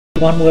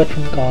one word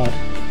from God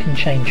can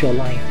change your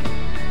life.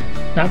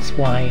 That's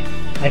why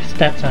I've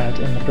stepped out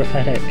in the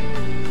prophetic.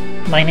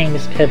 My name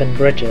is Piven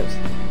Bridges,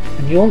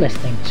 and you're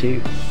listening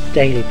to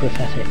Daily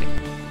Prophetic.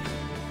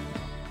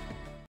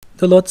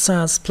 The Lord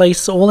says,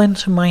 place all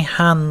into my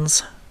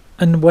hands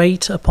and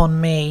wait upon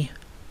me.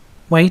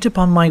 Wait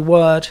upon my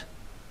word.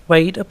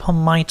 Wait upon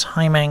my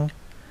timing.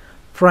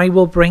 For I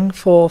will bring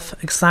forth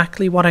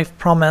exactly what I've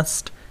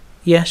promised.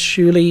 Yes,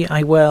 surely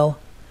I will.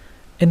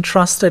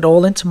 Entrust it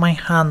all into my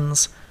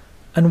hands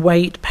and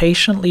wait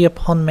patiently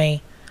upon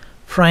me.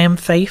 For I am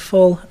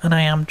faithful and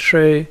I am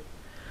true.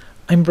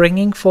 I'm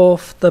bringing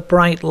forth the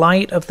bright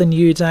light of the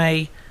new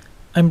day.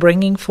 I'm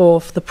bringing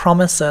forth the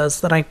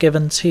promises that I've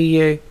given to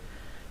you.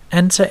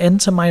 Enter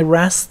into my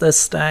rest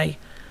this day,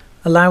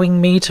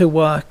 allowing me to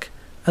work,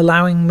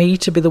 allowing me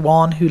to be the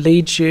one who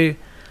leads you,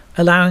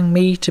 allowing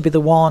me to be the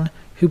one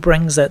who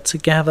brings it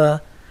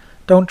together.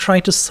 Don't try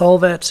to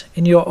solve it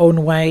in your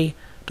own way.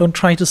 Don't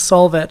try to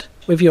solve it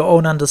with your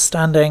own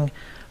understanding,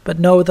 but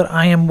know that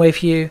I am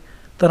with you,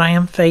 that I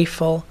am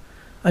faithful.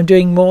 I'm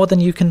doing more than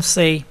you can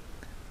see.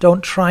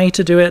 Don't try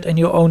to do it in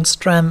your own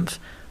strength,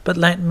 but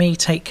let me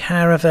take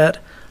care of it,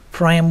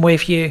 for I am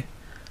with you.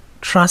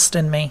 Trust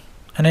in me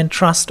and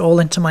entrust all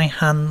into my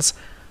hands.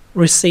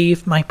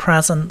 Receive my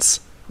presence,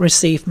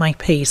 receive my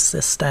peace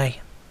this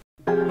day.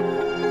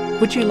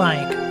 Would you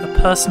like a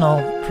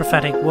personal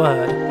prophetic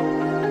word?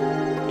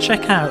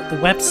 Check out the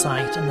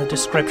website in the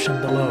description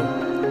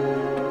below.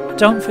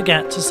 Don't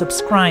forget to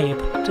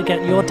subscribe to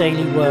get your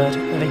daily word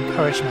of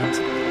encouragement.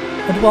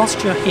 And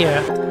whilst you're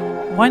here,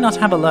 why not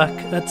have a look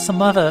at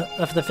some other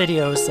of the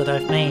videos that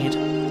I've made?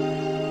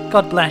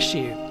 God bless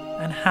you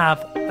and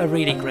have a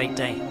really great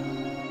day.